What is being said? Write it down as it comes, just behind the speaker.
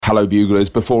Hello Buglers,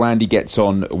 before Andy gets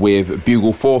on with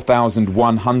Bugle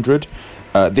 4100,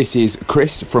 this is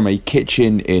Chris from a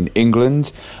kitchen in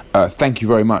England. Thank you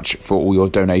very much for all your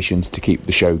donations to keep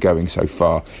the show going so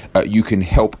far. You can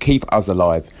help keep us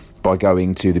alive by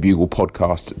going to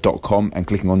thebuglepodcast.com and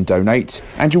clicking on donate,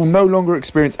 and you'll no longer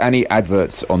experience any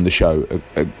adverts on the show,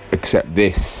 except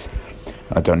this.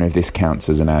 I don't know if this counts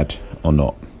as an ad or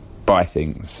not. Buy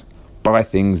things. Buy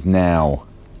things now.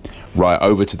 Right,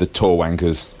 over to the tour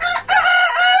wankers.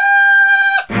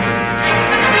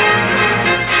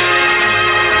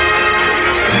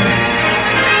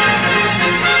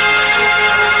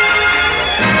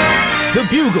 The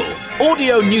Bugle,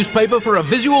 audio newspaper for a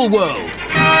visual world.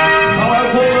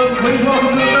 Hello, Portland. Please welcome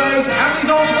to the stage,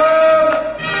 Andy Osborne.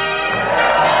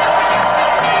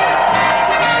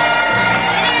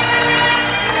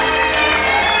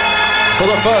 For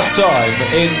the first time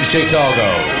in Chicago.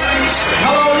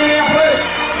 Hello, Minneapolis.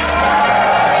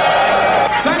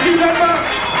 Thank you, Denver.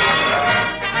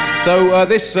 So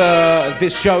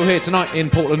this show here tonight in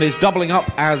Portland is doubling up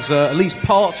as at least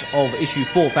part of issue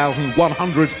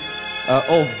 4100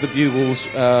 of the Bugles,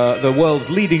 the world's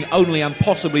leading, only and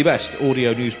possibly best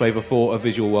audio newspaper for a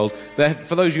visual world.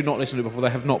 For those of you not listened to it before,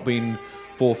 there have not been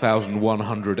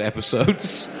 4,100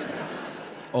 episodes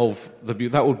of the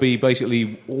Bugle. That would be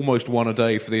basically almost one a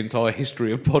day for the entire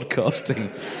history of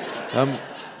podcasting.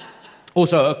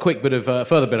 Also, a quick bit of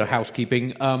further bit of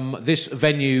housekeeping. This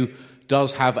venue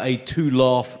does have a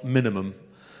 2-laugh minimum.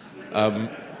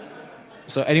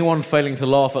 So anyone failing to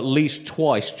laugh at least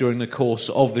twice during the course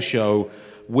of the show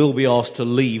will be asked to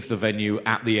leave the venue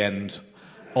at the end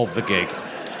of the gig.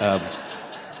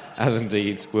 As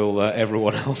indeed will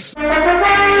everyone else.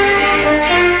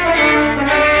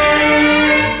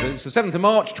 It's the 7th of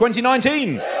March,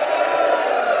 2019.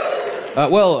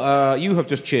 You have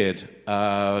just cheered.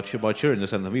 By cheering the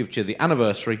 7th, you've cheered the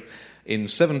anniversary in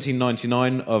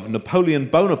 1799 of Napoleon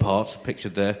Bonaparte,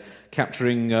 pictured there,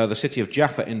 capturing the city of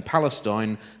Jaffa in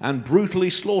Palestine and brutally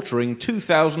slaughtering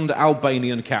 2,000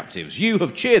 Albanian captives. You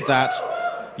have cheered that.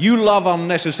 You love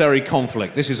unnecessary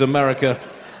conflict. This is America.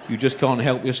 You just can't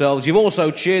help yourselves. You've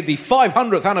also cheered the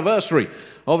 500th anniversary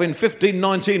of, in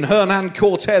 1519, Hernan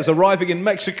Cortez arriving in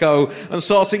Mexico and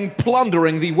starting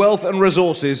plundering the wealth and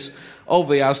resources of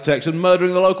the Aztecs and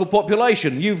murdering the local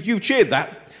population. You've cheered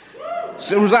that.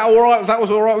 So was that all right? That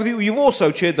was all right with you? You've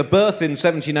also cheered the birth in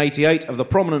 1788 of the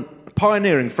prominent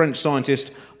pioneering French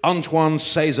scientist Antoine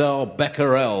César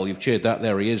Becquerel. You've cheered that.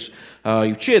 There he is.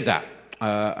 You've cheered that.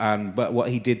 But what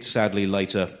he did sadly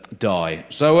later die.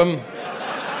 So,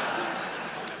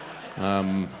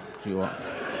 you are...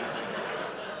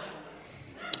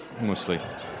 Honestly.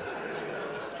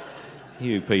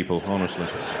 You people, honestly.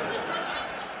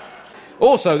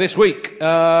 Also, this week,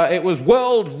 it was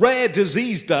World Rare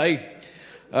Disease Day.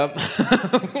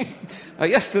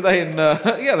 Yesterday in...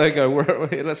 yeah, there you go.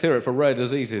 Let's hear it for rare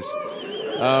diseases.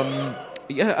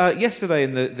 Yesterday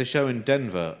in the show in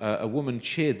Denver, a woman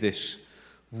cheered this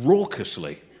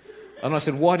raucously. And I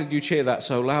said, why did you cheer that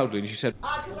so loudly? And she said...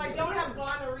 Because I don't have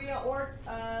gonorrhea or...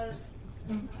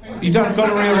 You don't have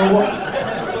gonorrhea or what?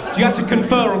 You had to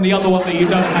confer on the other one that you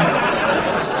don't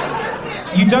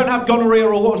have. You don't have gonorrhea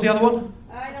or what was the other one?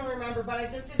 I don't remember, but I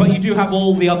just didn't... But you do have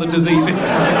all the other diseases.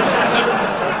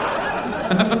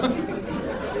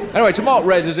 Anyway, to mark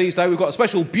Rare Disease Day, we've got a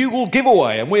special Bugle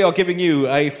giveaway, and we are giving you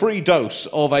a free dose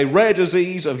of a rare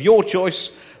disease of your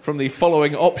choice from the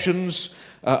following options.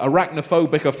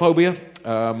 Arachnophobicophobia,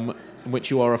 in which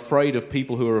you are afraid of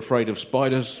people who are afraid of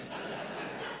spiders.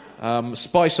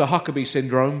 Spicer-Huckabee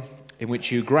syndrome, in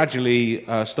which you gradually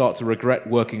start to regret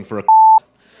working for a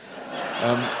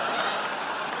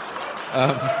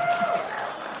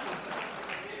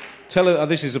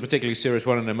this is a particularly serious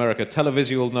one in America.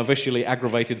 Televisual novitially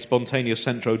aggravated spontaneous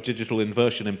centro-digital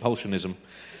inversion impulsionism,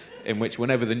 in which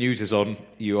whenever the news is on,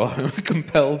 you are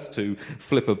compelled to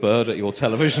flip a bird at your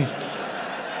television.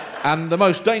 And the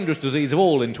most dangerous disease of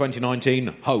all in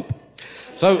 2019, hope.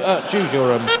 So, choose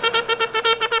your...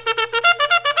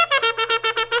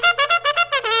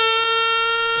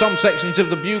 Some sections of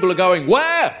the Bugle are going,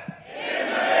 where?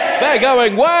 They're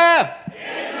going, where?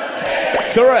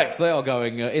 Correct, they are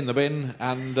going in the bin,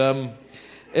 and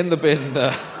in the bin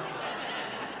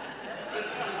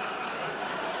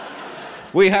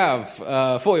we have,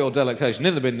 for your delectation,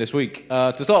 in the bin this week,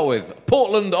 to start with,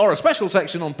 Portland, or a special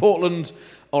section on Portland,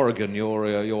 Oregon,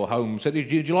 your home city.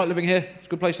 Do you like living here? It's a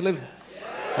good place to live.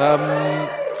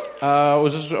 I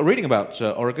was just reading about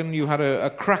Oregon. You had a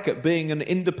crack at being an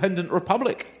independent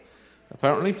republic,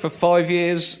 apparently, for 5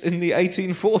 years in the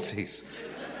 1840s.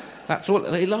 That's all.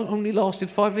 It only lasted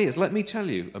 5 years. Let me tell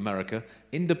you, America,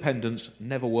 independence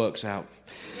never works out.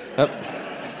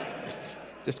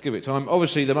 Just give it time.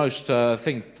 Obviously, the most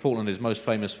thing Portland is most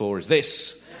famous for is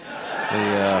this.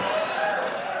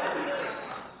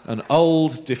 An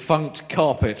old, defunct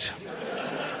carpet.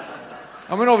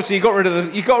 I mean, obviously, you got rid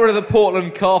of the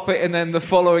Portland carpet, and then the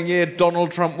following year,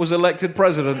 Donald Trump was elected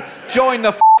president. Join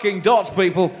the fucking dots,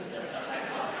 people.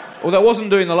 Although it wasn't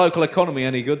doing the local economy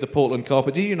any good, the Portland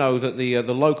carpet. Do you know that the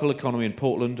local economy in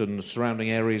Portland and the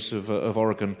surrounding areas of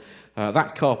Oregon,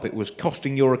 that carpet was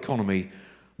costing your economy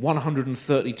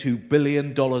 $132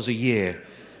 billion a year,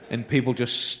 and people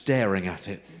just staring at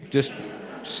it, just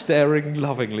staring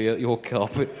lovingly at your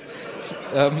carpet.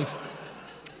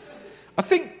 I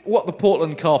think what the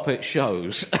Portland carpet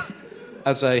shows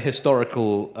as a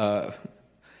historical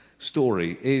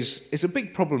story is a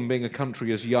big problem being a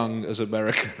country as young as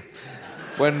America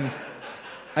when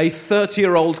a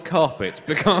 30-year-old carpet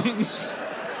becomes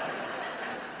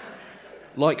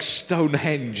like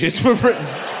Stonehenge for Britain.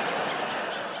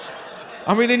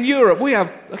 I mean, in Europe, we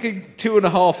have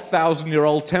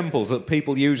 2,500-year-old temples that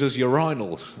people use as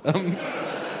urinals.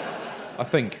 I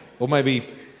think. Or maybe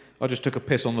I just took a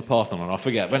piss on the Parthenon. I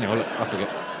forget. But anyway, I forget.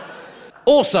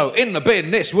 Also, in the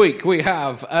bin this week, we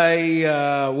have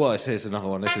here's another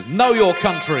one. This is Know Your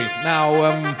Country.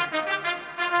 Now,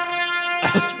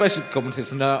 special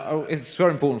competition. It's very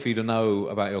important for you to know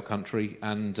about your country.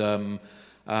 And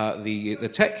the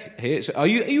tech here... Are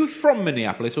you from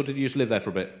Minneapolis, or did you just live there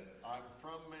for a bit?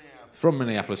 From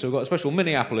Minneapolis. So we've got a special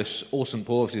Minneapolis or St.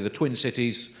 Paul, obviously the Twin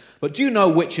Cities. But do you know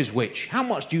which is which? How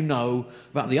much do you know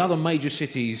about the other major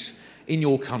cities in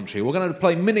your country? We're going to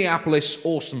play Minneapolis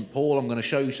or St. Paul. I'm going to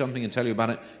show you something and tell you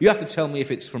about it. You have to tell me if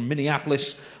it's from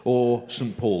Minneapolis or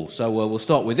St. Paul. So we'll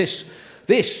start with this.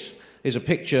 This is a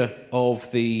picture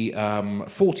of the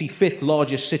 45th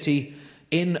largest city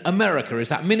in America. Is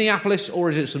that Minneapolis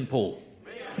or is it St. Paul?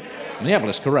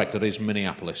 Minneapolis, correct. It is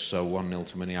Minneapolis. So 1-0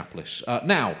 to Minneapolis.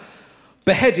 Now...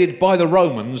 beheaded by the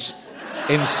Romans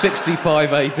in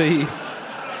 65 AD.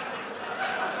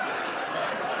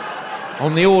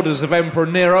 On the orders of Emperor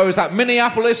Nero. Is that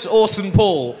Minneapolis or St.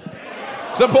 Paul?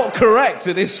 St. Paul, correct.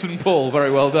 It is St. Paul.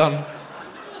 Very well done.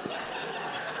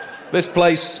 This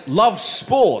place loves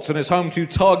sports and is home to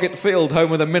Target Field,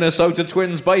 home of the Minnesota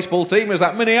Twins baseball team. Is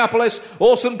that Minneapolis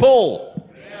or St. Paul?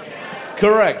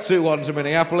 Correct. 2-1 to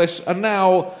Minneapolis. And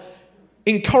now,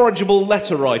 incorrigible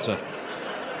letter writer,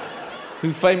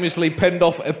 who famously penned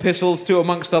off epistles to,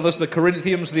 amongst others, the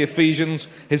Corinthians, the Ephesians,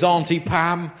 his auntie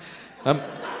Pam,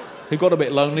 who got a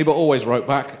bit lonely but always wrote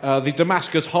back. The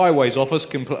Damascus Highways office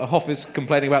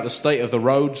complaining about the state of the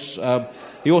roads.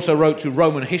 He also wrote to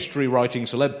Roman history writing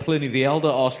celeb Pliny the Elder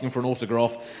asking for an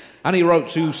autograph. And he wrote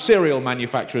to cereal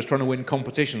manufacturers trying to win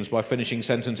competitions by finishing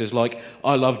sentences like,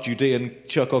 I love Judean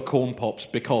Chuck or Corn Pops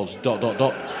because... ...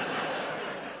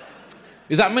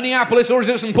 Is that Minneapolis or is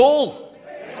it St. Paul?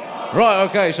 Right,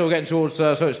 OK, so we're getting towards...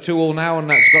 so it's 2-2 now, and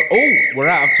that's got... Oh, we're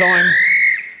out of time.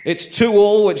 It's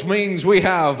 2-2, which means we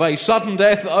have a sudden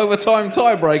death overtime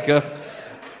tiebreaker.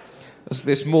 As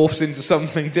this morphs into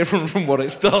something different from what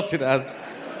it started as.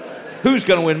 Who's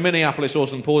going to win, Minneapolis or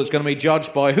St. Paul? It's going to be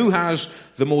judged by who has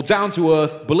the more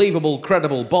down-to-earth, believable,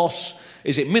 credible boss.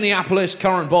 Is it Minneapolis,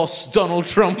 current boss Donald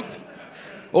Trump?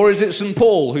 Or is it St.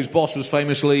 Paul, whose boss was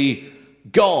famously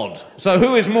God? So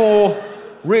who is more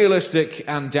realistic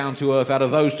and down-to-earth out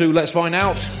of those two? Let's find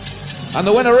out. And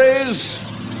the winner is...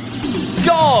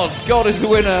 God! God is the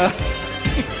winner.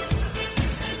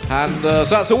 And so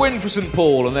that's a win for St.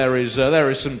 Paul. And there is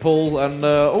St. Paul. And,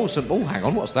 St. Paul, hang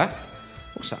on, what's that?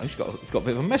 What's that? He's got a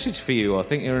bit of a message for you, I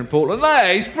think, here in Portland.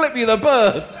 There, he's flipped you the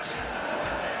bird.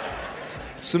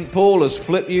 St. Paul has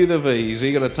flipped you the V's.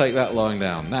 You're going to take that lying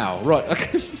down. Now, right,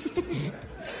 okay.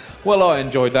 Well, I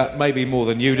enjoyed that, maybe more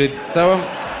than you did. So,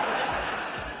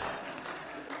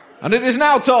 and it is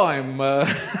now time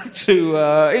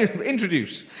to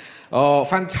introduce our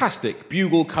fantastic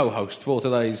Bugle co-host for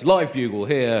today's live Bugle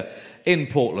here in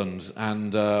Portland.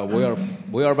 And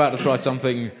we are about to try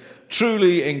something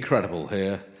truly incredible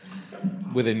here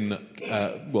within,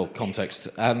 context.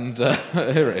 And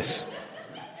here it is.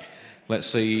 Let's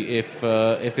see if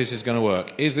this is going to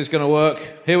work. Is this going to work?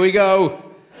 Here we go.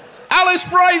 Alice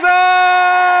Fraser!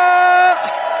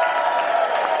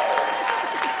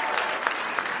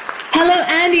 Hello,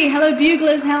 Andy. Hello,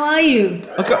 Buglers. How are you?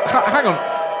 Okay, hang on.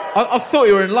 I thought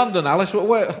you were in London, Alice.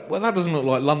 Well, that doesn't look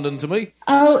like London to me.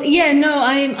 Oh, yeah, no,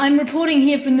 I'm reporting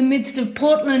here from the midst of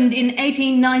Portland in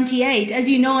 1898. As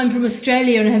you know, I'm from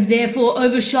Australia and have therefore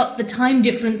overshot the time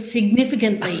difference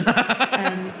significantly.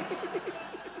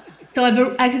 So I've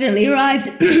accidentally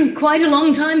arrived quite a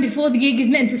long time before the gig is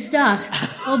meant to start.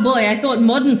 Oh boy, I thought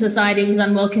modern society was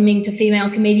unwelcoming to female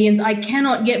comedians. I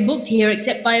cannot get booked here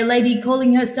except by a lady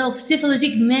calling herself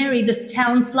Syphilitic Mary, the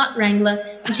town slut wrangler,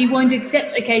 and she won't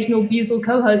accept occasional Bugle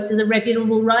co-host as a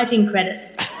reputable writing credit.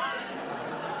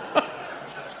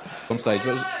 On stage,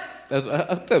 but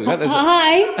there we go.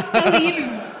 Hi, how are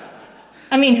you?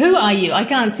 I mean, who are you? I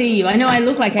can't see you. I know I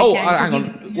look like I can. Hang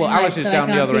on. Well, Alice is down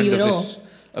the other end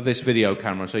of this video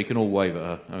camera, so you can all wave at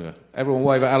her. There we go. Everyone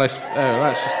wave at Alice.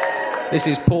 This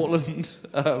is Portland,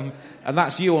 and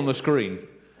that's you on the screen.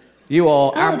 You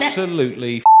are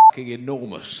absolutely f***ing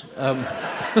enormous.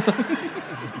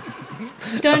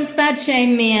 Don't fat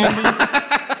shame me, Andy.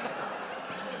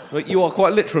 But you are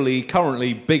quite literally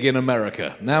currently big in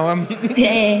America. Now,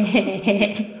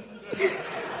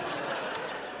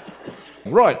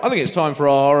 Right, I think it's time for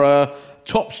our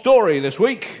top story this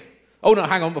week. Oh, no,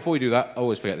 hang on, before we do that, I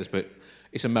always forget this bit.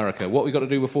 It's America. What we got to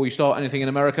do before you start anything in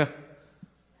America?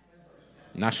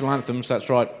 National anthems, that's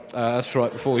right. That's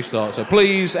right, before we start. So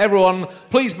please, everyone,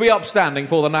 please be upstanding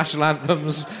for the national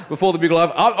anthems before the Bugle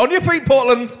Live. On your feet,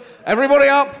 Portland! Everybody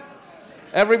up!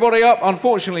 Everybody up.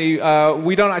 Unfortunately,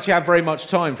 we don't actually have very much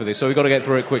time for this, so we've got to get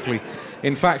through it quickly.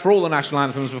 In fact, for all the national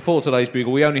anthems before today's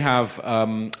Bugle, we only have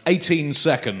 18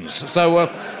 seconds. So we're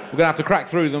going to have to crack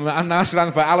through them. And national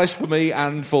anthem for Alice, for me,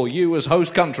 and for you as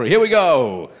host country. Here we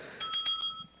go.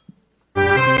 1.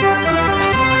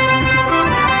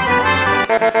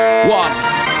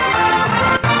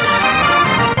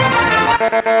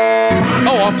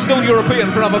 Oh, I'm still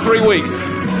European for another 3 weeks.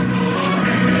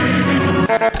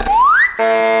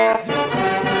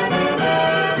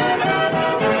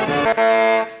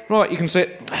 Right, you can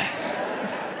sit.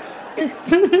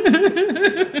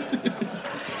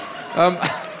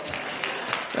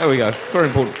 There we go. Very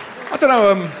important. I don't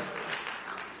know.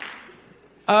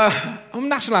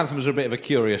 National anthems are a bit of a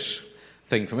curious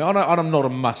thing for me. I'm not a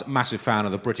massive fan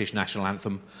of the British national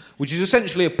anthem, which is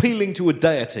essentially appealing to a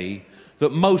deity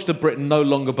that most of Britain no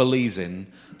longer believes in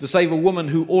to save a woman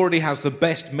who already has the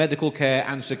best medical care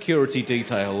and security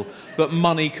detail that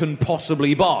money can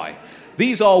possibly buy.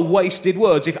 These are wasted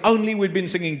words. If only we'd been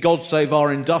singing God Save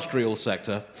Our Industrial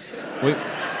Sector, we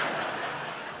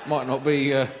might not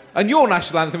be... And your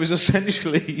national anthem is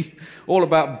essentially all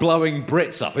about blowing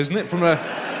Brits up, isn't it? From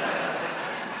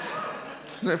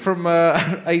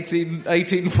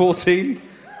 1814?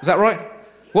 Is that right?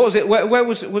 What was it? Where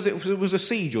was it? It was a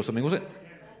siege or something, was it?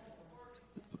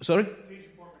 Sorry?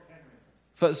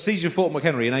 Siege of Fort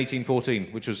McHenry in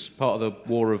 1814, which was part of the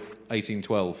War of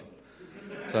 1812.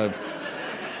 So,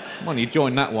 well, you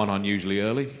joined that one unusually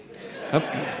early.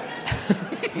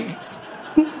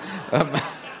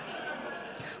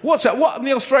 What's that? What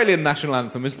the Australian national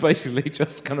anthem is basically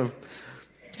just kind of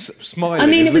smiling. I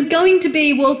mean, it was going to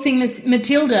be Waltzing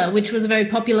Matilda, which was a very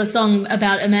popular song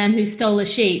about a man who stole a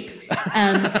sheep.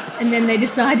 And then they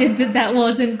decided that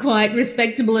wasn't quite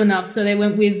respectable enough, so they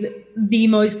went with the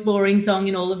most boring song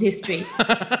in all of history.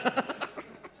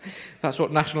 That's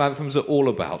what national anthems are all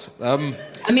about. I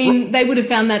mean, they would have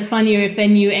found that funnier if they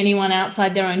knew anyone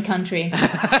outside their own country.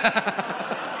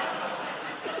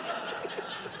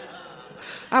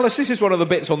 Alice, this is one of the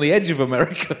bits on the edge of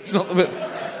America. It's not the bit...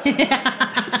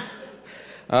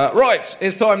 Right,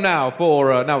 it's time now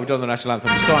for... now we've done the national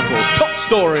anthem, it's time for Top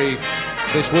Story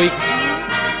this week.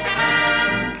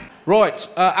 Right,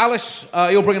 Alice,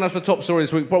 you're bringing us the top story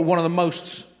this week. Probably one of the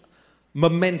most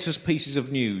momentous pieces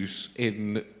of news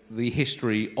in the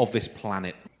history of this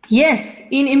planet. Yes,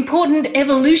 in important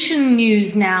evolution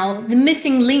news now, the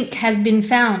missing link has been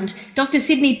found. Dr.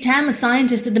 Sidney Tam, a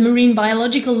scientist at the Marine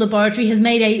Biological Laboratory, has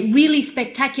made a really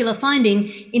spectacular finding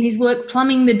in his work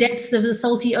plumbing the depths of the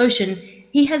salty ocean.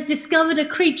 He has discovered a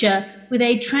creature with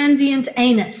a transient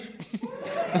anus.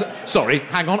 Sorry,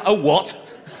 hang on, a what?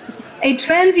 A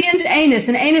transient anus,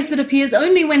 an anus that appears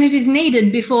only when it is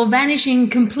needed before vanishing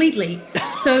completely.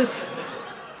 So...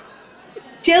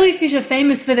 jellyfish are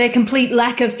famous for their complete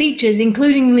lack of features,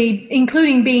 including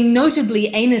being notably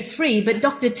anus-free, but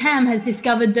Dr. Tam has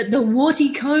discovered that the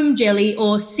warty comb jelly,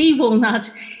 or sea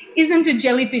walnut, isn't a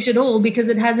jellyfish at all because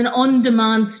it has an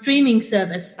on-demand streaming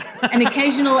service, an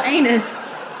occasional anus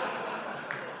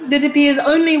that appears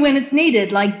only when it's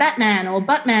needed, like Batman or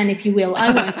Buttman, if you will. I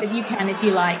won't, but you can if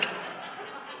you like.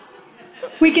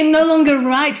 We can no longer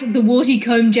write the warty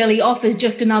comb jelly off as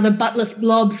just another buttless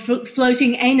blob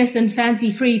floating anus and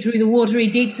fancy-free through the watery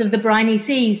deeps of the briny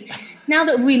seas. Now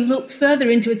that we looked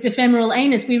further into its ephemeral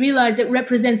anus, we realise it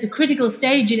represents a critical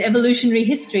stage in evolutionary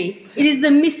history. It is the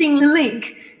missing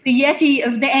link, the yeti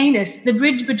of the anus, the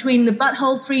bridge between the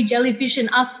butthole-free jellyfish and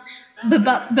us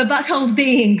bebuttled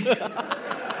beings.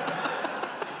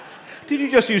 Did you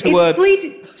just use the It's word...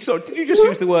 fleeting. Sorry, did you just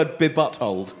use the word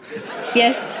bebuttled?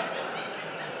 Yes.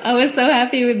 I was so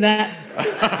happy with that.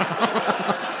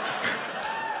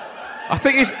 I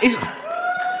think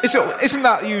isn't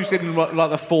that used in like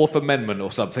the Fourth Amendment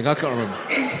or something? I can't remember.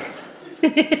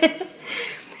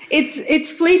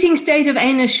 Its fleeting state of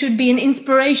anus should be an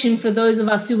inspiration for those of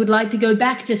us who would like to go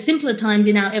back to simpler times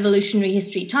in our evolutionary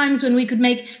history, times when we could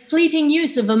make fleeting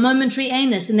use of a momentary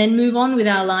anus and then move on with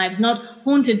our lives, not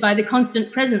haunted by the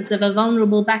constant presence of a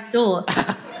vulnerable back door.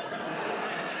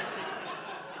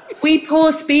 We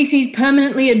poor species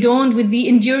permanently adorned with the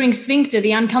enduring sphincter,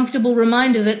 the uncomfortable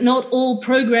reminder that not all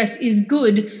progress is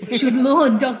good, should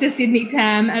laud Dr. Sidney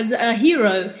Tam as a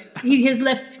hero. He has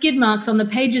left skid marks on the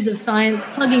pages of science,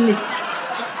 plugging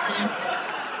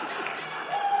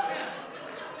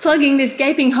this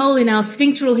gaping hole in our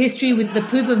sphincteral history with the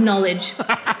poop of knowledge.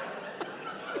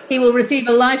 He will receive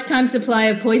a lifetime supply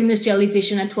of poisonous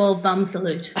jellyfish and a 12-bum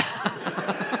salute.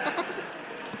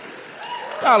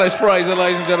 Alice Fraser,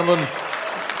 ladies and gentlemen.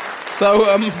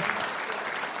 So,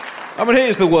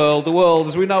 here's the world. The world,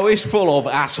 as we know, is full of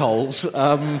assholes.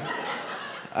 I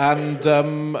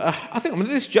think,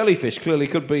 this jellyfish clearly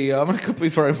could be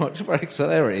very much... So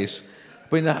there it is.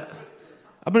 A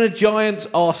giant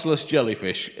arseless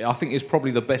jellyfish, I think, is probably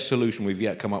the best solution we've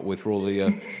yet come up with for all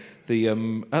a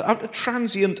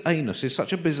transient anus is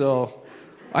such a bizarre...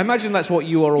 I imagine that's what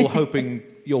you are all hoping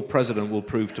your president will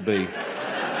prove to be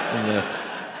in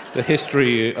the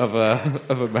history of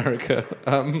America.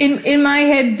 In my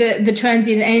head, the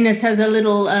transient anus has a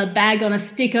little bag on a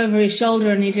stick over his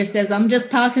shoulder, and he just says, "I'm just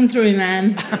passing through,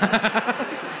 man.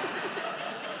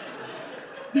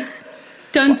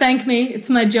 Don't thank me. It's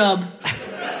my job."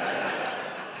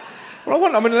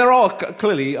 Well, there are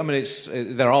clearly.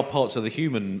 There are parts of the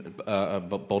human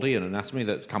body and anatomy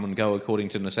that come and go according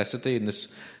to necessity in this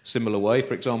similar way.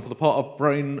 For example, the part of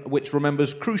brain which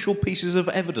remembers crucial pieces of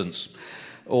evidence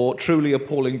or truly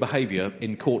appalling behaviour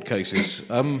in court cases.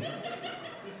 Have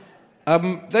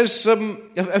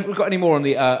we got any more on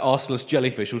the arseless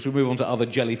jellyfish, or should we move on to other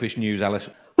jellyfish news, Alice?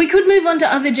 We could move on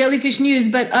to other jellyfish news,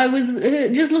 but I was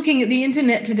just looking at the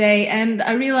internet today and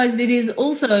I realised it is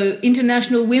also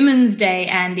International Women's Day,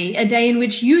 Andy, a day in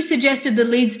which you suggested the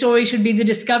lead story should be the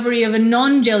discovery of a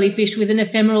non-jellyfish with an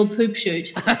ephemeral poop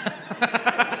chute.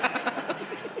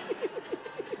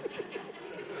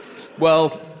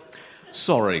 Well,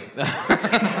 sorry.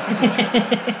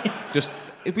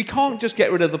 We can't just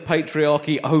get rid of the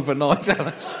patriarchy overnight,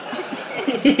 Alice.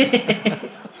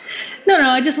 No,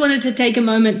 I just wanted to take a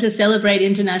moment to celebrate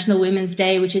International Women's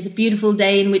Day, which is a beautiful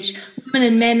day in which women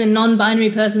and men and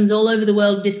non-binary persons all over the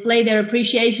world display their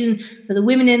appreciation for the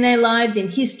women in their lives, in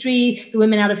history, the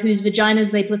women out of whose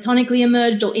vaginas they platonically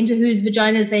emerged or into whose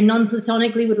vaginas they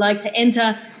non-platonically would like to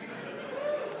enter.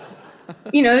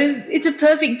 You know, it's a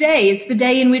perfect day. It's the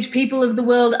day in which people of the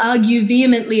world argue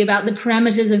vehemently about the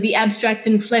parameters of the abstract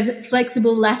and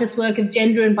flexible latticework of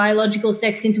gender and biological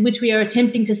sex into which we are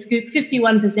attempting to scoop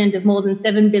 51% of more than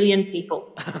 7 billion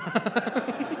people.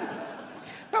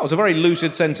 That was a very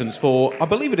lucid sentence for, I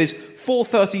believe it is,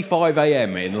 4:35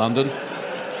 a.m. in London.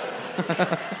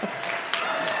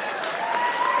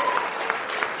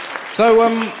 So,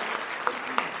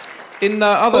 in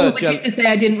other... which is to say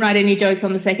I didn't write any jokes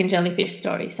on the second jellyfish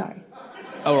story, sorry.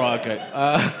 Oh, right, OK.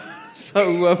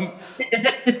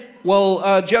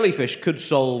 Jellyfish could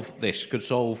solve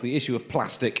the issue of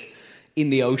plastic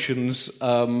in the oceans.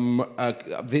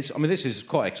 This is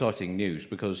quite exciting news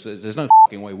because there's no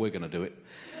fucking way we're going to do it.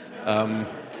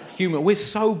 We're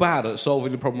so bad at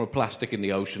solving the problem of plastic in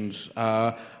the oceans.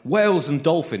 Whales and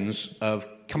dolphins have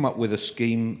come up with a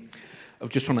scheme of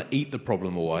just trying to eat the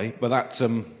problem away, but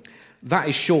that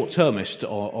is short-termist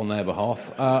on their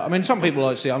behalf. Some people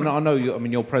like to see... I know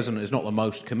your president is not the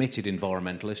most committed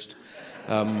environmentalist,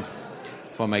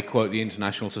 if I may quote the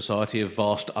International Society of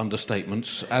Vast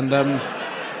Understatements.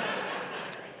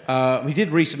 And he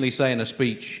did recently say in a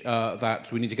speech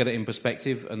that we need to get it in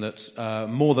perspective and that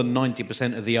more than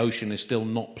 90% of the ocean is still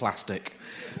not plastic.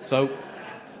 So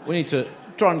we need to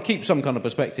try and keep some kind of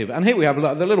perspective. And here we have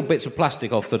the little bits of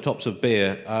plastic off the tops of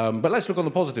beer. But let's look on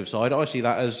the positive side. I see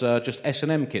that as just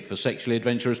S&M kit for sexually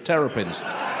adventurous terrapins.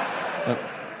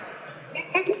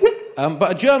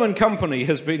 But a German company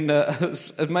has made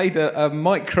a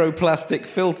microplastic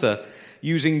filter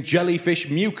using jellyfish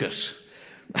mucus.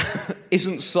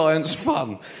 Isn't science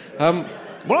fun? I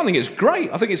think it's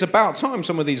great. I think it's about time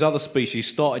some of these other species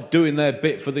started doing their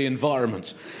bit for the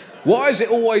environment. Why is it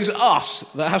always us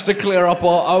that has to clear up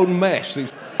our own mess?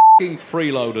 These fucking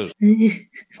freeloaders.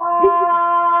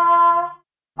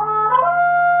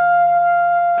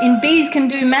 In Bees Can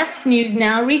Do Maths news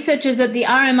now, researchers at the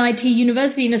RMIT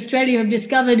University in Australia have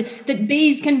discovered that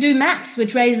bees can do maths,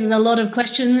 which raises a lot of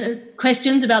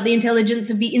questions about the intelligence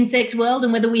of the insect world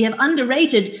and whether we have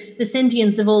underrated the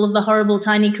sentience of all of the horrible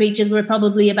tiny creatures we're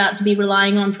probably about to be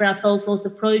relying on for our sole source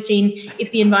of protein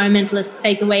if the environmentalists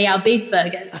take away our beef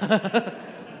burgers.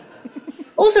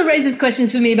 Also raises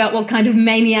questions for me about what kind of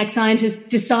maniac scientist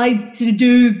decides to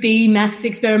do bee maths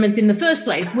experiments in the first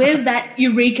place. Where's that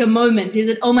eureka moment? Is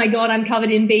it, oh my God, I'm covered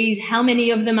in bees, how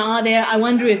many of them are there? I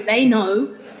wonder if they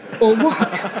know, or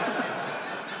what?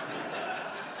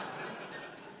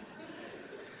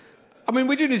 I mean,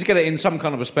 we do need to get it in some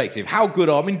kind of perspective. How good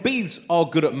are... I mean, bees are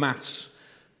good at maths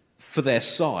for their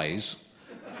size,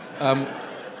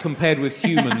 compared with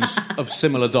humans of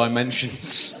similar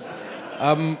dimensions.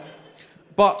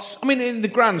 But, I mean, in the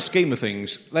grand scheme of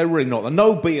things, they're really not.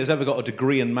 No bee has ever got a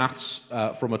degree in maths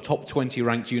from a top 20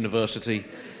 ranked university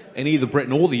in either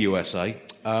Britain or the USA.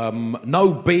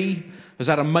 No bee has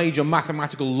had a major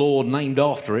mathematical law named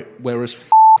after it,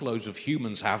 whereas loads of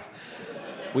humans have.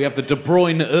 We have the De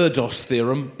Bruyne-Erdos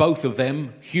theorem, both of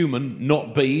them human,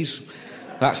 not bees.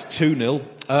 That's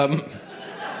 2-0.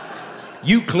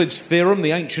 Euclid's theorem,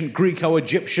 the ancient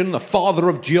Greco-Egyptian, the father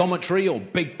of geometry, or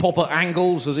Big Papa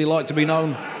Angles, as he liked to be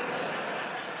known.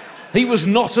 He was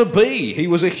not a bee. He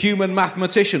was a human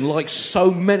mathematician, like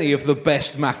so many of the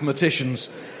best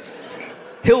mathematicians.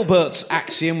 Hilbert's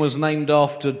axiom was named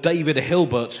after David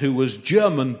Hilbert, who was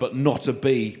German but not a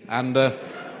bee, and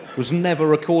was never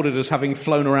recorded as having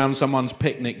flown around someone's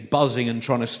picnic, buzzing and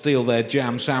trying to steal their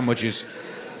jam sandwiches.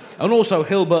 And also,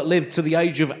 Hilbert lived to the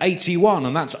age of 81,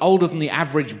 and that's older than the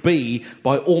average bee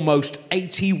by almost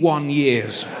 81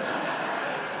 years.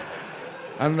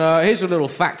 And here's a little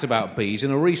fact about bees. In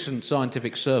a recent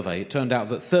scientific survey, it turned out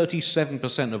that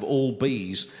 37% of all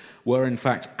bees were, in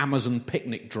fact, Amazon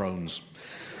picnic drones.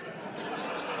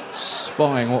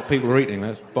 Spying what people are eating,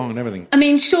 they're spying everything. I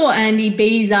mean, sure, Andy,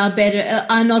 bees are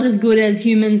not as good as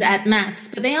humans at maths,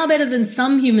 but they are better than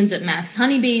some humans at maths.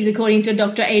 Honeybees, according to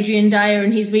Dr. Adrian Dyer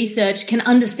and his research, can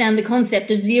understand the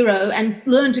concept of zero and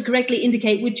learn to correctly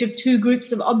indicate which of two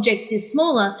groups of objects is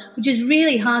smaller, which is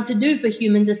really hard to do for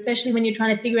humans, especially when you're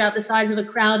trying to figure out the size of a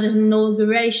crowd at an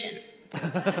inauguration.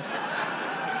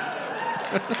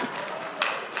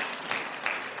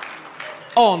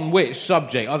 On which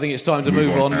subject? I think it's time to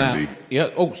move on now. Andy.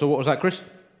 Yeah. Oh, so what was that, Chris?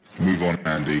 Move on,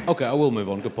 Andy. OK, I will move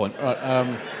on. Good point.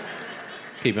 Right,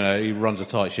 keeping he runs a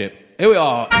tight ship. Here we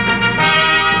are.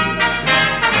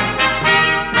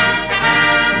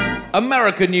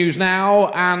 America news now,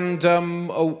 and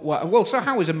so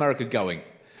how is America going?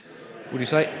 Would you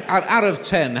say out of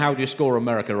 10? How do you score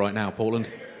America right now, Portland?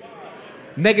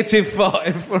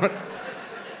 -5.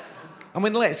 I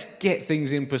mean, let's get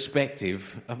things in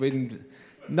perspective. I mean,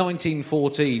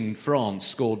 1914, France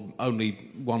scored only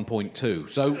 1.2.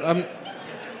 So,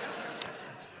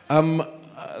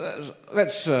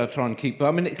 let's try and keep...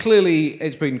 I mean, clearly,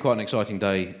 it's been quite an exciting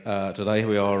day today. Here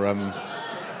we are.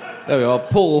 There we are.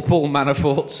 Paul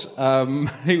Manafort.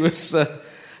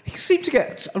 He seemed to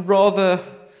get a rather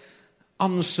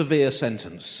unsevere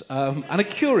sentence, and a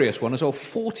curious one as well.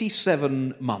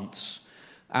 47 months.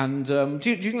 And do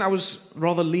you think that was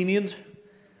rather lenient?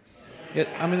 Yeah,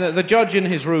 I mean, the judge in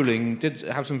his ruling did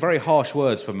have some very harsh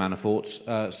words for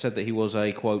Manafort, said that he was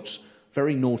a, quote,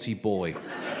 very naughty boy.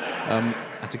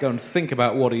 Had to go and think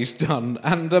about what he's done.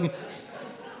 And, I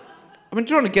mean,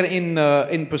 trying to get it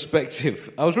in perspective,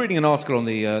 I was reading an article on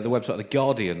the website The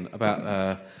Guardian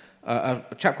about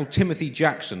a chap called Timothy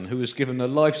Jackson, who was given a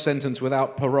life sentence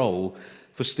without parole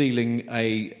for stealing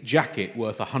a jacket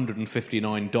worth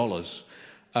 $159.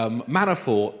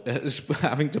 Manafort is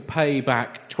having to pay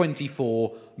back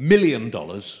 $24 million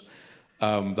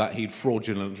that he'd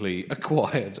fraudulently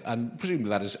acquired, and presumably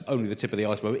that is only the tip of the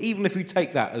iceberg. But even if you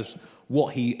take that as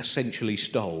what he essentially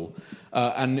stole,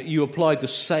 and you applied the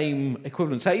same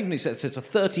equivalent, say even it's a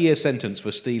 30-year sentence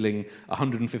for stealing a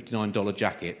 $159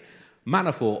 jacket,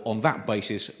 Manafort, on that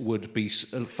basis, would be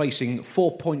facing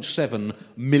 4.7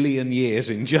 million years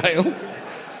in jail.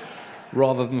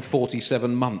 Rather than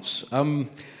 47 months. And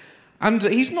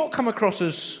he's not come across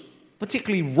as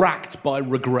particularly racked by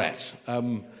regret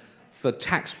for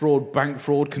tax fraud, bank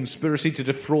fraud, conspiracy to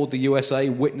defraud the USA,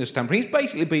 witness tampering. He's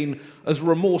basically been as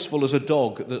remorseful as a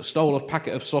dog that stole a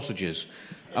packet of sausages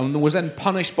and was then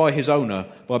punished by his owner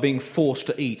by being forced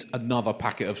to eat another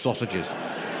packet of sausages.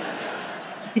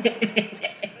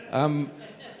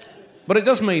 But it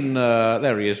does mean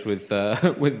there he is with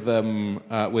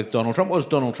Donald Trump. What was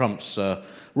Donald Trump's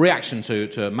reaction to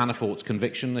Manafort's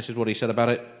conviction? This is what he said about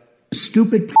it.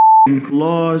 Stupid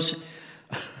laws,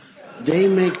 they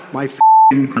make my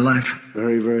my life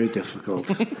very, very difficult.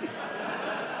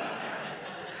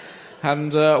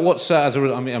 And what's I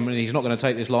mean, he's not going to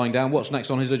take this lying down. What's next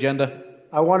on his agenda?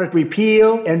 I want to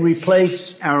repeal and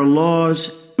replace our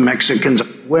laws, Mexicans,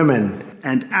 women,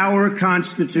 and our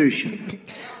Constitution.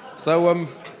 So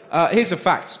here's a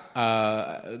fact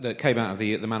that came out of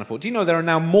the Manafort. Do you know there are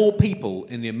now more people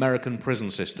in the American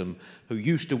prison system who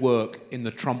used to work in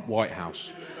the Trump White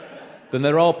House than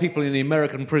there are people in the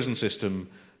American prison system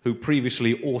who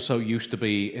previously also used to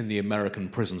be in the American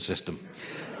prison system?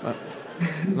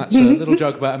 That's a little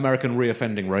joke about American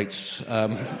reoffending rates.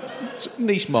 It's a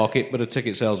niche market, but a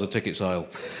ticket sale's a ticket sale.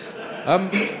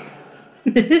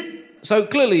 So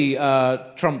clearly,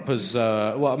 Trump has...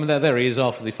 there he is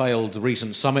after the failed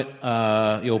recent summit.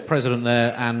 Your president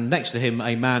there, and next to him,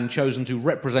 a man chosen to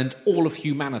represent all of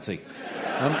humanity.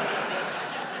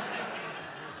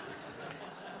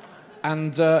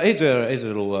 And here's a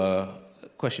little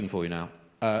question for you now.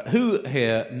 Who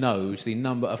here knows the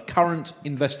number of current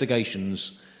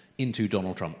investigations into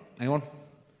Donald Trump? Anyone?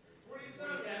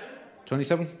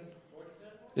 27?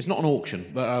 It's not an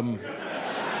auction, but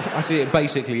actually it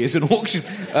basically is an auction.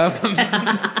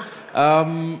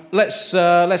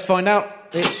 Let's find out.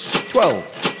 It's 12.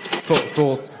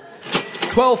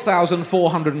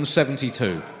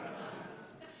 12,472.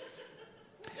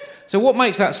 So what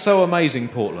makes that so amazing,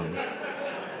 Portland,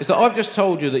 is that I've just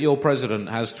told you that your president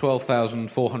has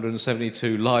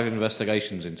 12,472 live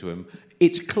investigations into him.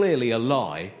 It's clearly a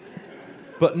lie,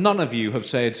 but none of you have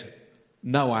said,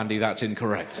 no, Andy, that's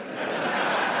incorrect.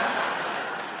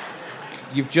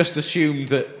 You've just assumed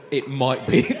that it might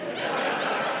be.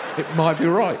 It might be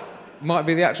right. It might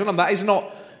be the actual number. That is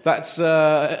not... That's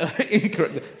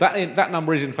incorrect. That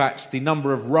number is, in fact, the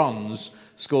number of runs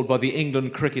scored by the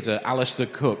England cricketer Alistair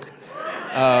Cook,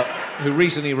 who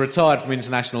recently retired from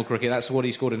international cricket. That's what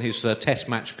he scored in his Test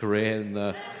match career. And,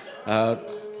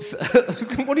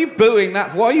 what are you booing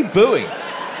that? Why are you booing?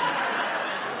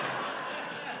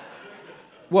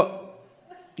 What?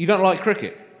 You don't like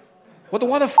cricket? What?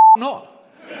 Why the f*** not?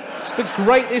 It's the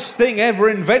greatest thing ever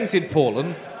invented,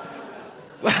 Portland.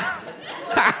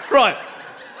 Right.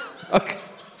 Okay.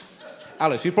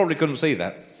 Alice, you probably couldn't see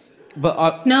that.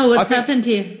 But no, what's happened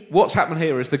here? What's happened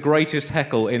here is the greatest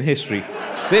heckle in history.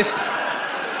 This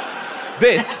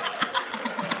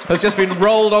has just been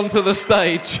rolled onto the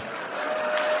stage.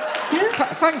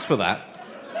 Thanks for that.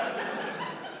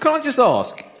 Can I just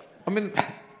ask? I mean,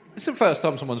 it's the first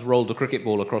time someone's rolled a cricket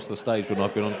ball across the stage when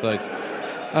I've been on stage.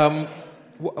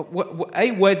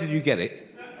 Where did you get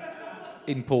it?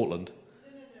 In Portland?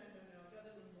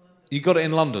 You got it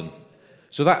in London?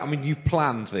 So that, I mean, you've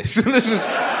planned this. Did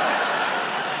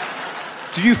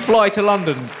you fly to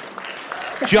London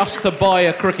just to buy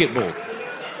a cricket ball?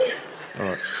 All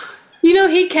right. You know,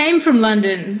 he came from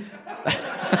London.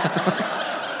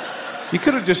 You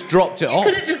could have just dropped it off.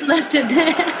 You could have just left it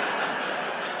there.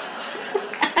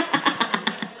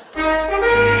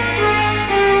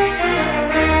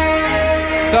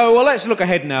 So, well, let's look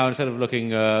ahead now instead of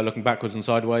looking backwards and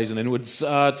sideways and inwards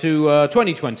to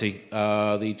 2020,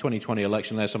 the 2020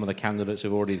 election. There's some of the candidates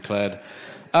who've already declared.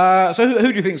 So who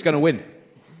do you think is going to win?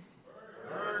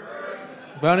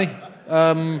 Bernie?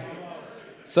 I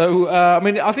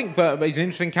mean, I think he's an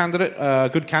interesting candidate, a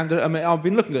good candidate. I mean, I've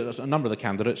been looking at a number of the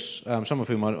candidates, some of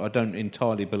whom I don't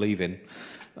entirely believe in.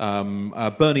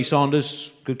 Bernie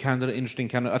Sanders, good candidate, interesting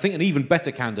candidate. I think an even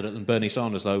better candidate than Bernie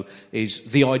Sanders, though, is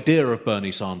the idea of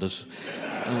Bernie Sanders.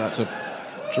 And that's a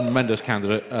tremendous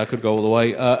candidate, could go all the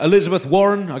way. Elizabeth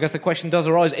Warren, I guess the question does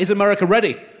arise, is America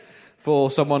ready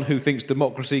for someone who thinks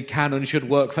democracy can and should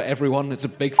work for everyone? It's a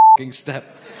big f***ing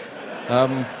step.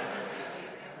 Amy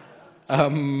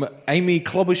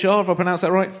Klobuchar, if I pronounce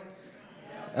that right,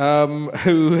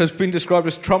 who has been described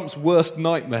as Trump's worst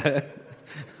nightmare.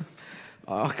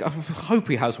 I hope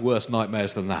he has worse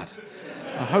nightmares than that.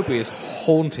 I hope he is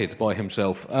haunted by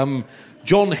himself.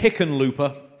 John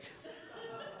Hickenlooper,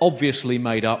 obviously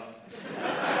made up.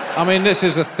 I mean, this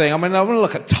is a thing. I mean, I'm going to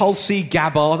look at Tulsi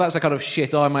Gabbard. That's the kind of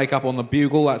shit I make up on the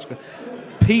Bugle. That's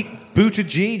Pete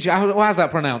Buttigieg. How's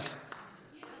that pronounced?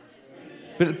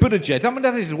 Buttigieg. I mean,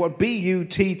 that is what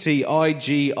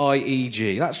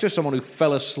Buttigieg. That's just someone who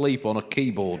fell asleep on a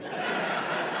keyboard.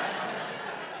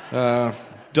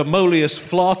 Demolius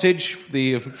Flartage,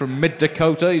 from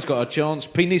Mid-Dakota, he's got a chance.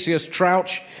 Penicius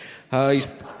Trouch, he's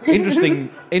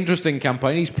interesting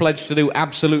campaign. He's pledged to do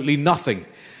absolutely nothing,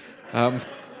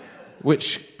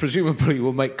 which presumably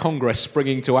will make Congress spring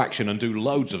into action and do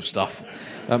loads of stuff.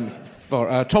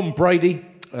 For Tom Brady,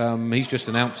 he's just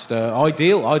announced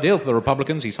ideal for the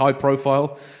Republicans. He's high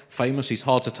profile, famous, he's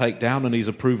hard to take down, and he's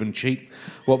a proven cheat.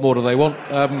 What more do they want?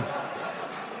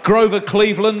 Grover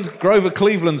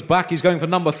Cleveland's back. He's going for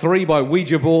number 3 by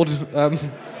Ouija board.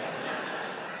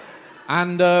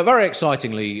 And very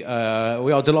excitingly,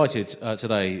 we are delighted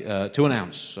today to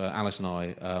announce, Alice and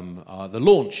I, the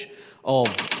launch of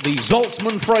the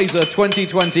Zaltzman-Fraser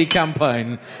 2020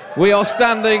 campaign. We are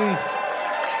standing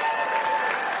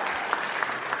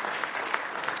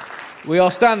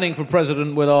for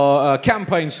president with our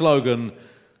campaign slogan,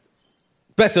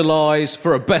 "Better lies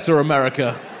for a better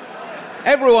America."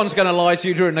 Everyone's going to lie to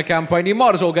you during the campaign. You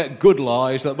might as well get good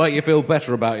lies that make you feel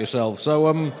better about yourself.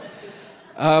 So,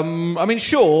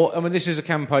 this is a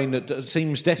campaign that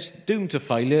seems doomed to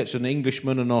failure. It's an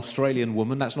Englishman and an Australian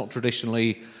woman. That's not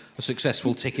traditionally a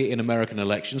successful ticket in American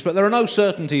elections. But there are no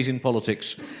certainties in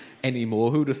politics anymore.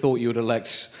 Who'd have thought you would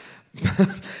elect...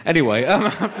 Anyway,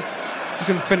 you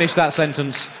can finish that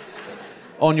sentence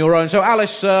on your own. So,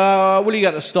 Alice, will you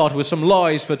get us started with some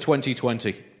lies for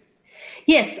 2020?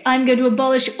 Yes, I'm going to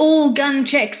abolish all gun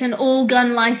checks and all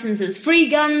gun licenses. Free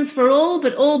guns for all,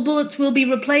 but all bullets will be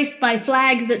replaced by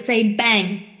flags that say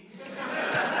bang.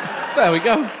 There we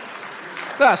go.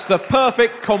 That's the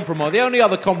perfect compromise. The only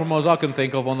other compromise I can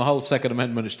think of on the whole Second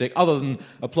Amendment stick, other than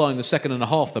applying the Second and a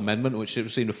Half Amendment, which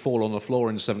seemed to fall on the floor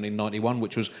in 1791,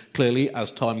 which was clearly,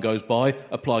 as time goes by,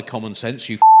 apply common sense,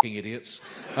 you f***ing idiots,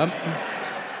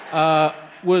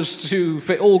 was to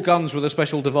fit all guns with a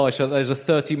special device so that there's a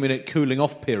 30-minute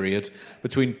cooling-off period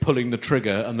between pulling the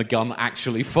trigger and the gun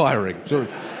actually firing. So,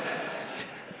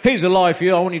 here's a lie for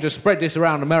you. I want you to spread this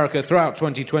around America throughout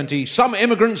 2020. Some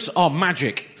immigrants are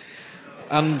magic.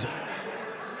 And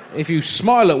if you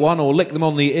smile at one or lick them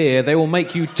on the ear, they will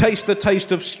make you taste the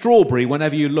taste of strawberry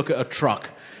whenever you look at a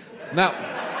truck. Now,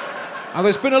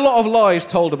 there's been a lot of lies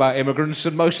told about immigrants,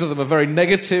 and most of them are very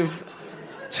negative.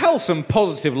 Tell some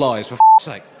positive lies, for f***'s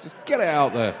sake. Just get it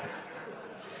out there.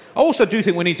 I also do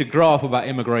think we need to grow up about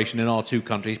immigration in our two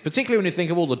countries, particularly when you think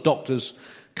of all the doctors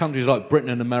countries like Britain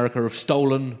and America have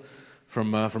stolen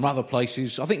from other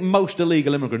places. I think most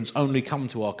illegal immigrants only come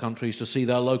to our countries to see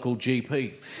their local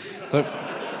GP. So,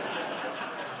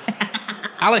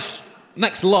 Alice,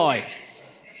 next lie.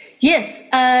 Yes,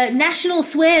 national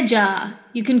swear jar.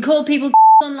 You can call people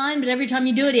online, but every time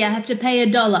you do it, you have to pay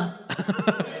 $1.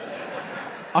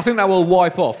 I think that will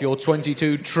wipe off your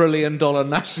 $22 trillion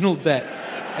national debt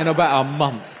in about a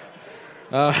month.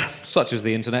 Such as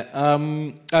the internet.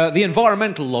 The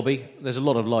environmental lobby, there's a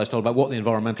lot of lies told about what the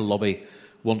environmental lobby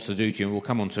wants to do to you, and we'll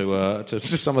come on to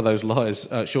some of those lies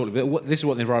shortly. But this is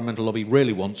what the environmental lobby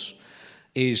really wants,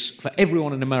 is for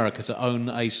everyone in America to own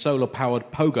a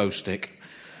solar-powered pogo stick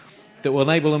that will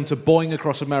enable them to boing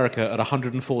across America at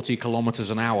 140 kilometres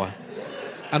an hour.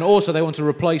 And also they want to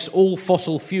replace all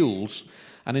fossil fuels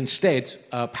and instead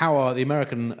power the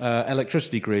American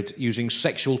electricity grid using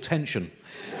sexual tension,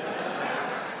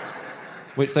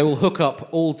 which they will hook up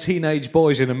all teenage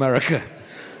boys in America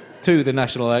to the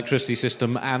national electricity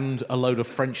system and a load of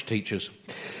French teachers.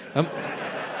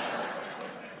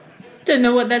 Don't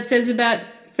know what that says about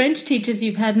French teachers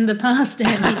you've had in the past,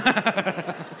 Andy.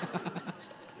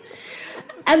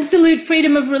 Absolute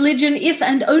freedom of religion if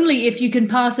and only if you can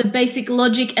pass a basic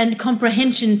logic and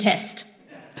comprehension test.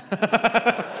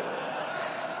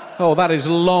 Oh, that is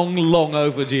long, long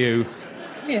overdue.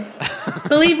 Yeah.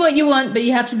 Believe what you want, but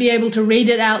you have to be able to read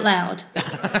it out loud.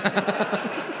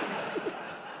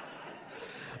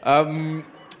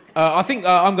 I think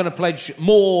I'm going to pledge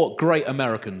more great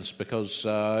Americans because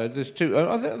there's two...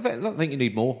 I think you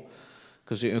need more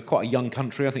because you're quite a young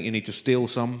country. I think you need to steal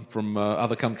some from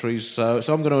other countries. So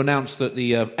I'm going to announce that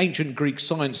the ancient Greek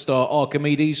science star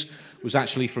Archimedes was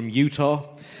actually from Utah.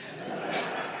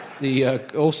 The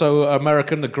also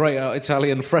American, the great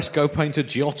Italian fresco painter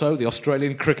Giotto, the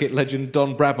Australian cricket legend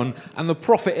Don Bradman, and the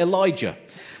prophet Elijah.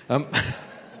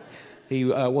 He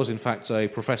was, in fact, a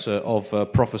professor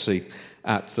of prophecy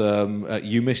at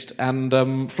UMIST,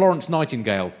 and Florence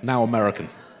Nightingale, now American.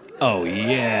 Oh,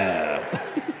 yeah.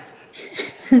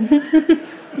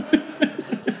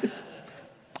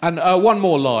 And one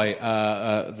more lie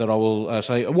that I will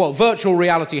say. Well, virtual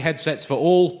reality headsets for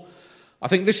all. I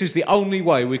think this is the only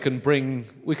way we can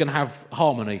have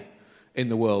harmony in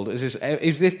the world, is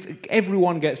if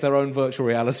everyone gets their own virtual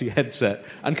reality headset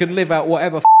and can live out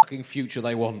whatever fucking future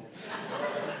they want.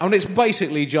 I mean, it's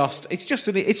basically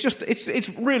it's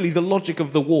really the logic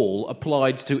of the wall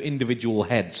applied to individual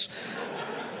heads.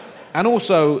 And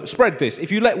also, spread this.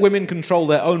 If you let women control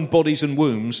their own bodies and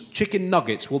wombs, chicken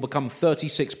nuggets will become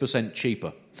 36%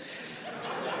 cheaper.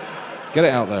 Get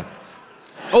it out there.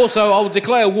 Also, I will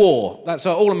declare war. That's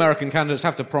all American candidates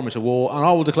have to promise a war, and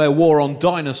I will declare war on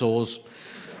dinosaurs.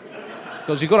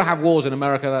 Because you've got to have wars in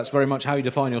America. That's very much how you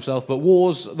define yourself. But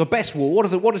wars, the best war.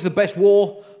 What is the best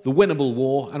war? The winnable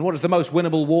war. And what is the most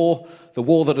winnable war? The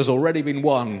war that has already been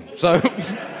won. So,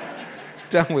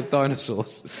 down with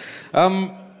dinosaurs.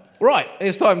 Right,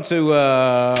 it's time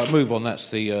to move on. That's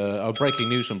the breaking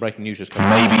news. Some breaking news just coming.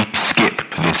 Maybe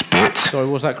skip this bit. Sorry,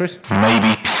 what was that, Chris?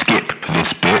 Maybe skip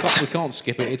this bit. We can't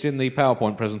skip it. It's in the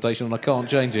PowerPoint presentation, and I can't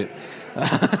change it.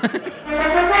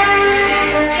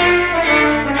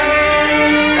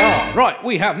 Right,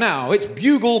 we have now. It's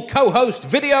Bugle co-host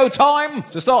video time.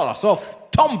 To start us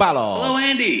off, Tom Ballard. Hello,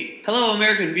 Andy. Hello,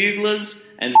 American Buglers,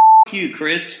 and you,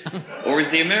 Chris. Or as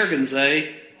the Americans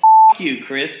say, you,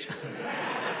 Chris.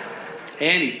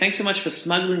 Andy, thanks so much for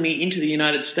smuggling me into the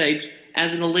United States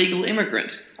as an illegal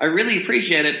immigrant. I really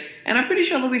appreciate it, and I'm pretty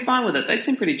sure they'll be fine with it. They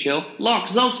seem pretty chill. Lock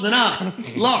Zoltzman up!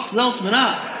 Lock Zoltzman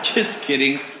up! Just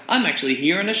kidding. I'm actually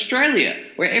here in Australia,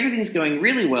 where everything's going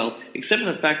really well, except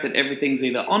for the fact that everything's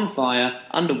either on fire,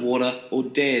 underwater, or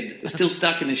dead. We're still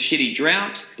stuck in this shitty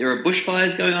drought. There are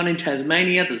bushfires going on in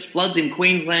Tasmania, there's floods in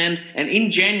Queensland, and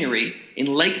in January, in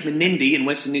Lake Menindee in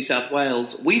Western New South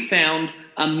Wales, we found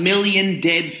 1 million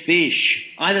dead fish.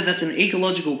 Either that's an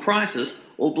ecological crisis,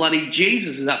 or bloody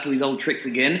Jesus is up to his old tricks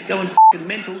again, going f***ing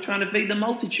mental trying to feed the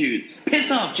multitudes.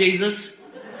 Piss off, Jesus!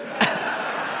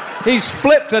 He's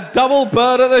flipped a double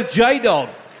bird at the J-Dog.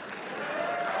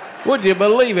 Would you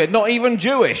believe it? Not even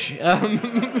Jewish.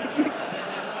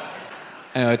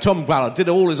 Anyway, Tom Ballard did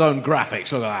all his own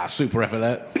graphics. Look at that, super effort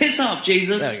there. Piss off,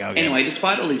 Jesus! There you go again. Anyway,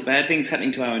 despite all these bad things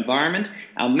happening to our environment,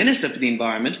 our Minister for the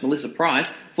Environment, Melissa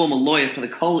Price, former lawyer for the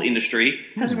coal industry,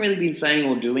 hasn't really been saying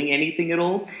or doing anything at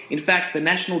all. In fact, the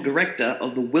National Director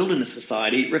of the Wilderness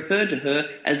Society referred to her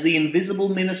as the Invisible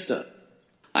Minister.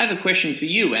 I have a question for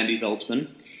you, Andy Zoltzman.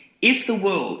 If the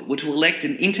world were to elect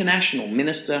an international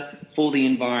minister for the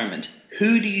environment,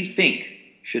 who do you think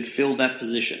should fill that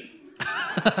position?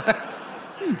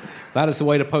 That is the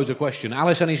way to pose a question.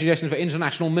 Alice, any suggestions for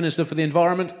international minister for the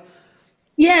environment?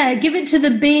 Yeah, give it to the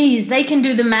bees. They can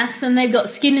do the maths and they've got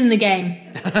skin in the game.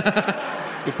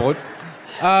 Good point.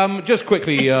 Just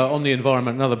quickly on the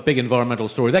environment, another big environmental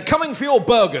story. They're coming for your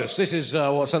burgers. This is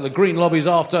what the Green Lobby's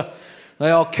after. They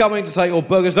are coming to take your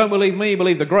burgers. Don't believe me,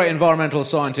 believe the great environmental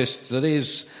scientist that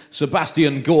is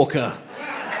Sebastian Gorka,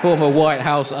 former White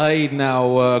House aide,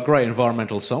 now great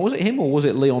environmental scientist. Was it him or was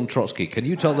it Leon Trotsky? Can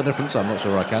you tell the difference? I'm not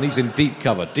sure I can. He's in deep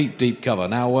cover, deep cover.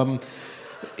 Now,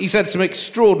 he said some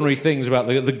extraordinary things about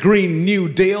the Green New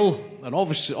Deal, an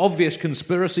obvious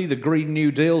conspiracy, the Green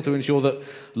New Deal, to ensure that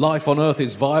life on Earth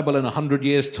is viable in 100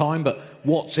 years' time, but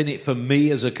what's in it for me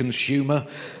as a consumer?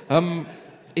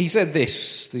 He said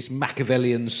this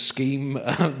Machiavellian scheme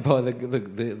by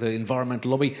the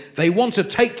environmental lobby. They want to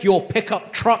take your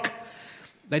pickup truck.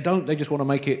 They don't. They just want to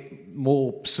make it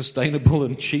more sustainable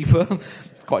and cheaper.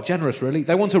 Quite generous, really.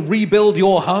 They want to rebuild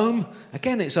your home.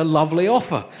 Again, it's a lovely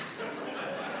offer.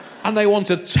 And they want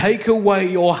to take away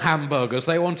your hamburgers.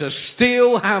 They want to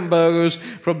steal hamburgers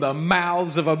from the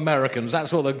mouths of Americans.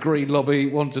 That's what the Green Lobby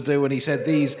want to do. And he said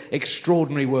these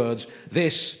extraordinary words.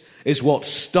 This is what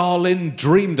Stalin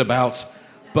dreamed about,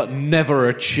 but never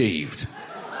achieved.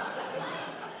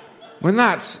 When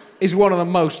that is one of the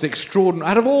most extraordinary...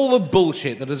 Out of all the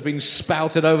bullshit that has been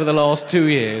spouted over the last 2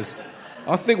 years,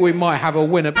 I think we might have a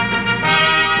winner.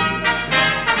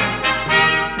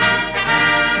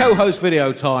 Co-host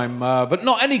video time, but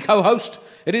not any co-host.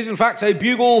 It is, in fact, a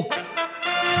Bugle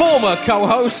former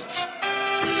co-host.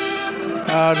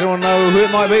 Do you want to know who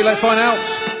it might be? Let's find out.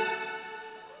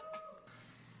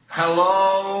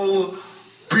 Hello,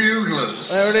 Buglers.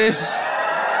 There it is.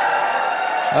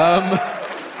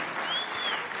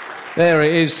 There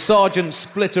it is, Sergeant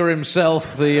Splitter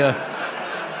himself, the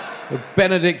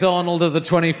Benedict Arnold of the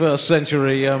 21st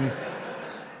century.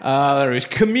 There he is,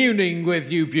 communing with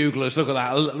you Buglers. Look at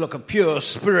that, look at pure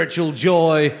spiritual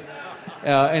joy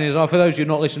in his eye. For those of you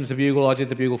not listening to the Bugle, I did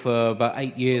the Bugle for about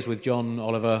 8 years with John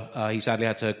Oliver. He sadly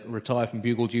had to retire from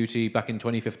Bugle duty back in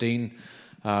 2015.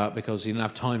 Because he didn't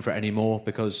have time for it anymore,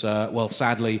 because, well,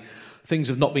 sadly, things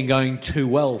have not been going too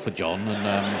well for John,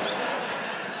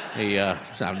 and he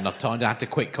doesn't have enough time to have to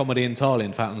quit comedy entirely,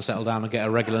 in fact, and settle down and get a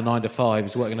regular 9 to 5.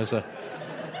 He's working as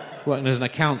an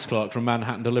accounts clerk from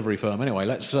Manhattan delivery firm. Anyway,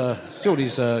 let's see what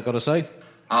he's got to say.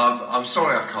 I'm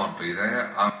sorry I can't be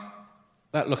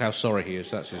there. Look how sorry he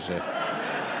is. That's his...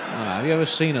 have you ever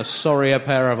seen a sorrier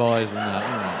pair of eyes than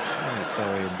that? Very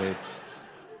sorry indeed.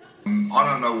 I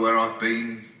don't know where I've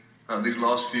been these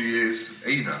last few years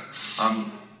either.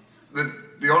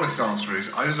 The honest answer is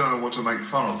I just don't know what to make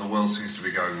fun of. The world seems to be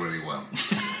going really well.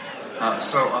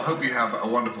 So I hope you have a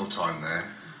wonderful time there.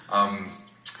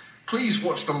 please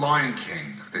watch The Lion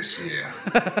King this year.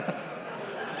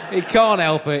 He can't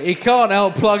help it. He can't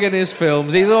help plugging his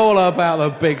films. He's all about the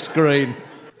big screen.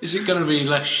 Is it going to be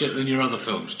less shit than your other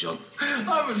films, John?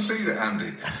 I haven't seen it,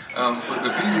 Andy. But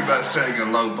the beauty about setting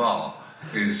a low bar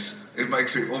is it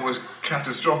makes it almost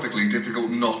catastrophically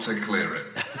difficult not to clear it.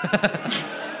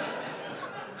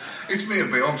 It's me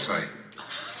and Beyonce.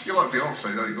 You like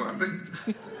Beyonce, don't you, Andy?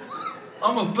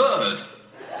 I'm a bird.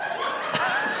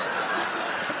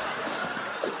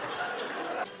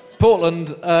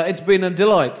 Portland, it's been a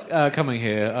delight coming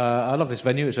here. I love this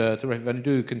venue. It's a terrific venue.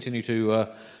 Do continue to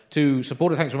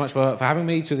support it. Thanks very much for having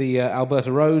me to the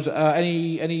Alberta Rose.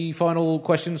 Any final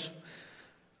questions?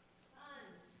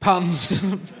 Puns.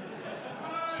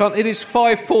 It is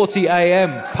 5:40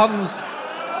 a.m.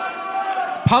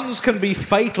 Puns can be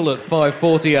fatal at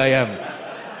 5:40 a.m.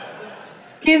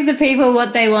 Give the people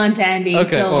what they want, Andy.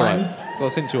 Okay, Go all on. right.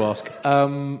 Well, since you ask.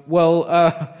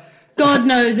 God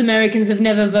knows Americans have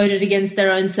never voted against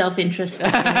their own self-interest.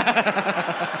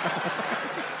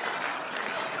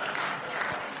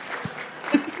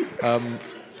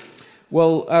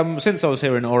 Since I was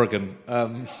here in Oregon,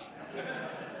 I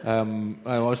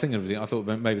was thinking of I thought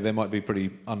maybe they might be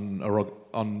pretty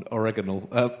unoriginal.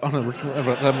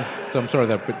 So I'm sorry,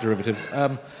 they're a bit derivative.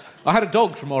 I had a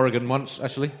dog from Oregon once,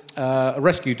 actually, a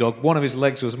rescue dog. One of his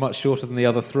legs was much shorter than the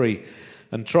other three,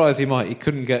 and try as he might, he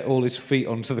couldn't get all his feet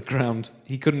onto the ground.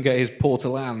 He couldn't get his paw to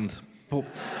land. Paw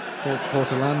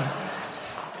to land.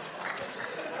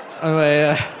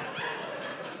 Anyway,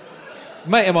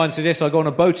 mate of mine suggested I go on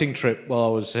a boating trip while I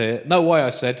was here. No way, I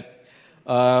said.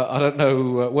 I don't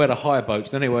know where to hire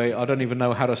boats. Anyway, I don't even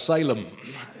know how to sail them.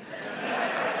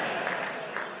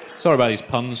 Sorry about these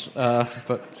puns,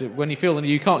 but when you feel that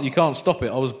you can't stop it.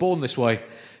 I was born this way.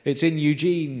 It's in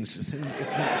Eugene's.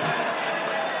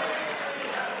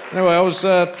 Anyway, I was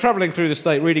travelling through the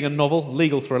state reading a novel,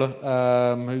 legal thriller.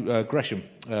 Gresham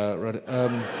read it.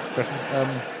 Gresham.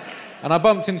 And I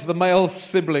bumped into the male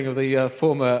sibling of the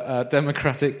former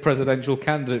Democratic presidential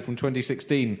candidate from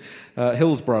 2016,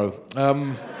 Hillsborough.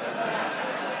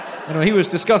 Anyway, he was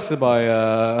disgusted by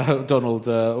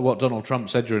what Donald Trump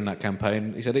said during that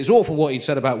campaign. He said, "It's awful what he'd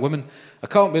said about women. I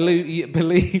can't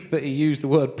believe that he used the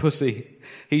word pussy.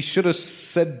 He should have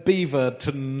said beaver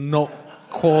to not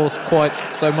cause quite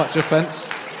so much offence."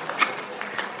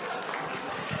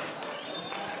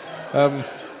 Don't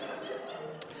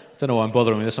know why I'm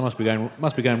bothering with this. I must be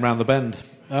going round the bend.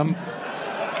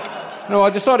 No, I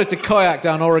decided to kayak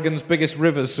down Oregon's biggest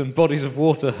rivers and bodies of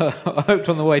water. I hoped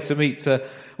on the way to meet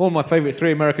one of my favourite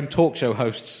three American talk show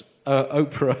hosts,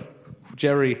 Oprah,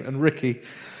 Jerry and Ricky.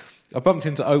 I bumped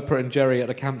into Oprah and Jerry at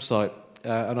a campsite,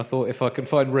 and I thought if I can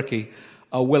find Ricky,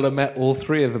 I will have met all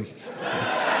three of them.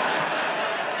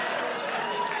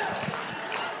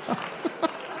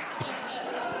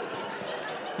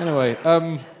 Anyway,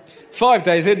 5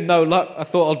 days in, no luck. I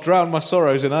thought I'll drown my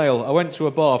sorrows in ale. I went to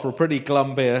a bar for a pretty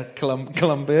glum beer.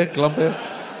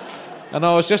 And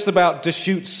I was just about to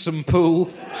shoot some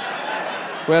pool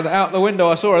when out the window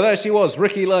I saw her. There she was,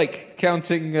 Ricky Lake,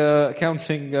 counting up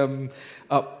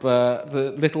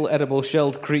the little edible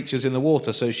shelled creatures in the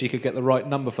water so she could get the right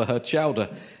number for her chowder.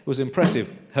 It was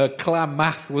impressive. Her clam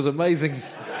math was amazing.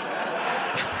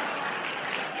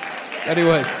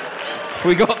 Anyway,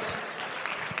 we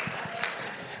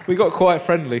got quite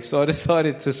friendly, so I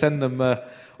decided to send them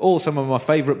all some of my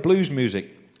favourite blues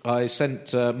music. I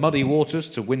sent Muddy Waters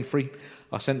to Winfrey.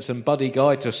 I sent some Buddy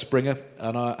Guy to Springer,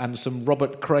 and some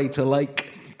Robert Crater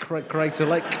Lake. Crater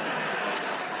Lake.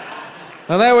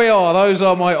 And there we are. Those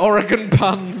are my Oregon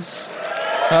puns.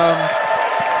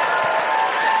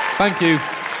 Thank you.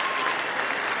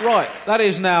 Right, that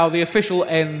is now the official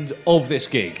end of this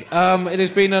gig. It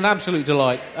has been an absolute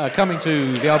delight coming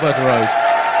to the Alberta Rose.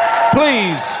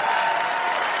 Please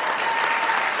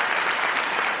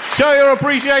show your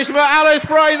appreciation for Alice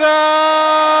Fraser.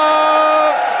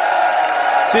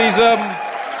 She's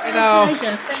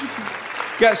Pleasure. Thank you.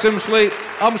 Get some sleep.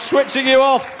 I'm switching you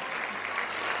off.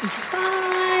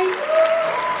 Bye.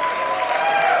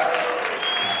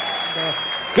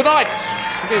 Good night.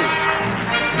 Thank you.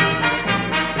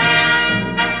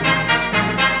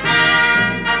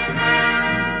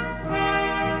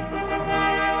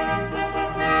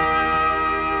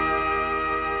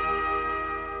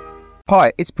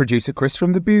 Hi, it's producer Chris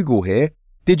from The Bugle here.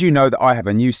 Did you know that I have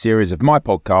a new series of my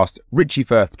podcast, Richie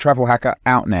Firth Travel Hacker,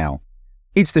 out now?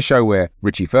 It's the show where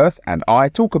Richie Firth and I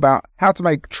talk about how to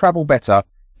make travel better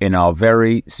in our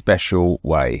very special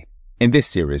way. In this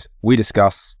series, we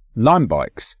discuss Lime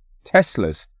bikes,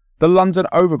 Teslas, the London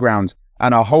Overground,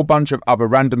 and a whole bunch of other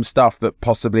random stuff that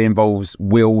possibly involves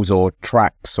wheels or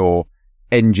tracks or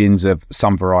engines of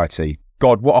some variety.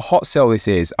 God, what a hot sell this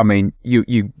is. I mean,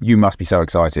 you must be so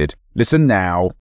excited. Listen now.